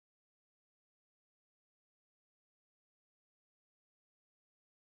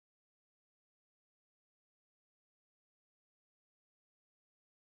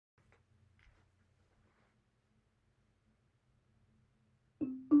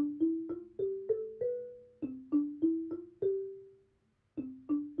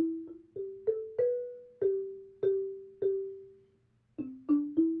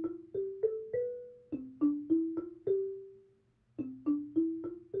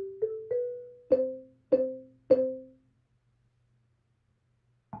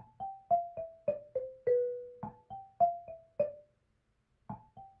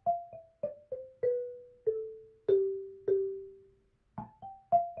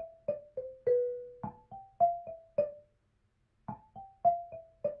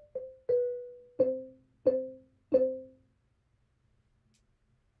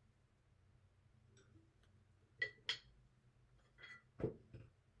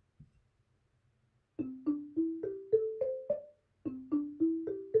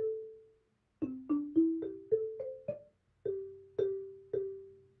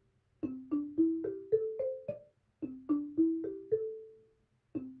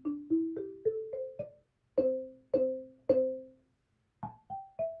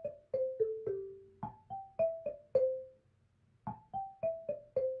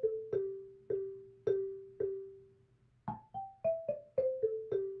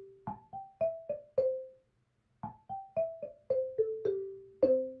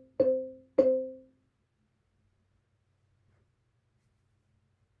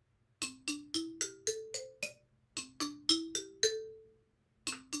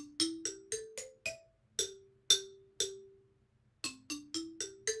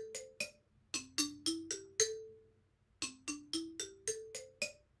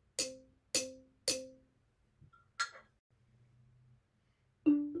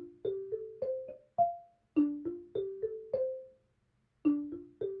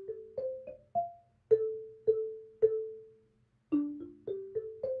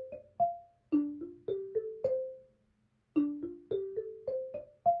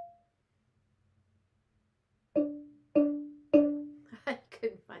I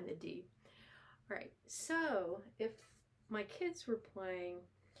couldn't find the D. All right, so if my kids were playing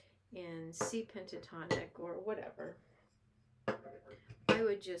in C pentatonic or whatever, I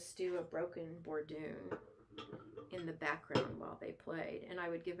would just do a broken Bordoon in the background while they played, and I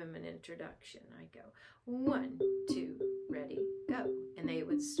would give them an introduction. I'd go, 1, 2, ready, go. And they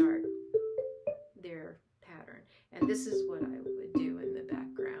would start their pattern. And this is what I would do in the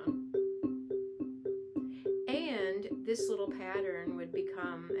background. And this little pattern would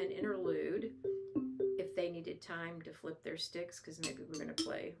become an interlude if they needed time to flip their sticks, because maybe we're going to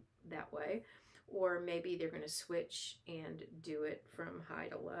play that way. Or maybe they're going to switch and do it from high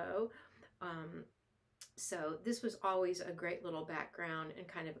to low. So this was always a great little background and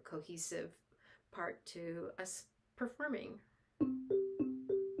kind of a cohesive part to us performing.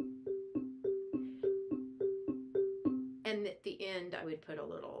 And at the end, I would put a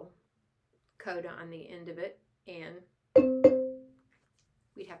little coda on the end of it, and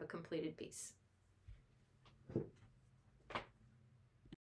we'd have a completed piece.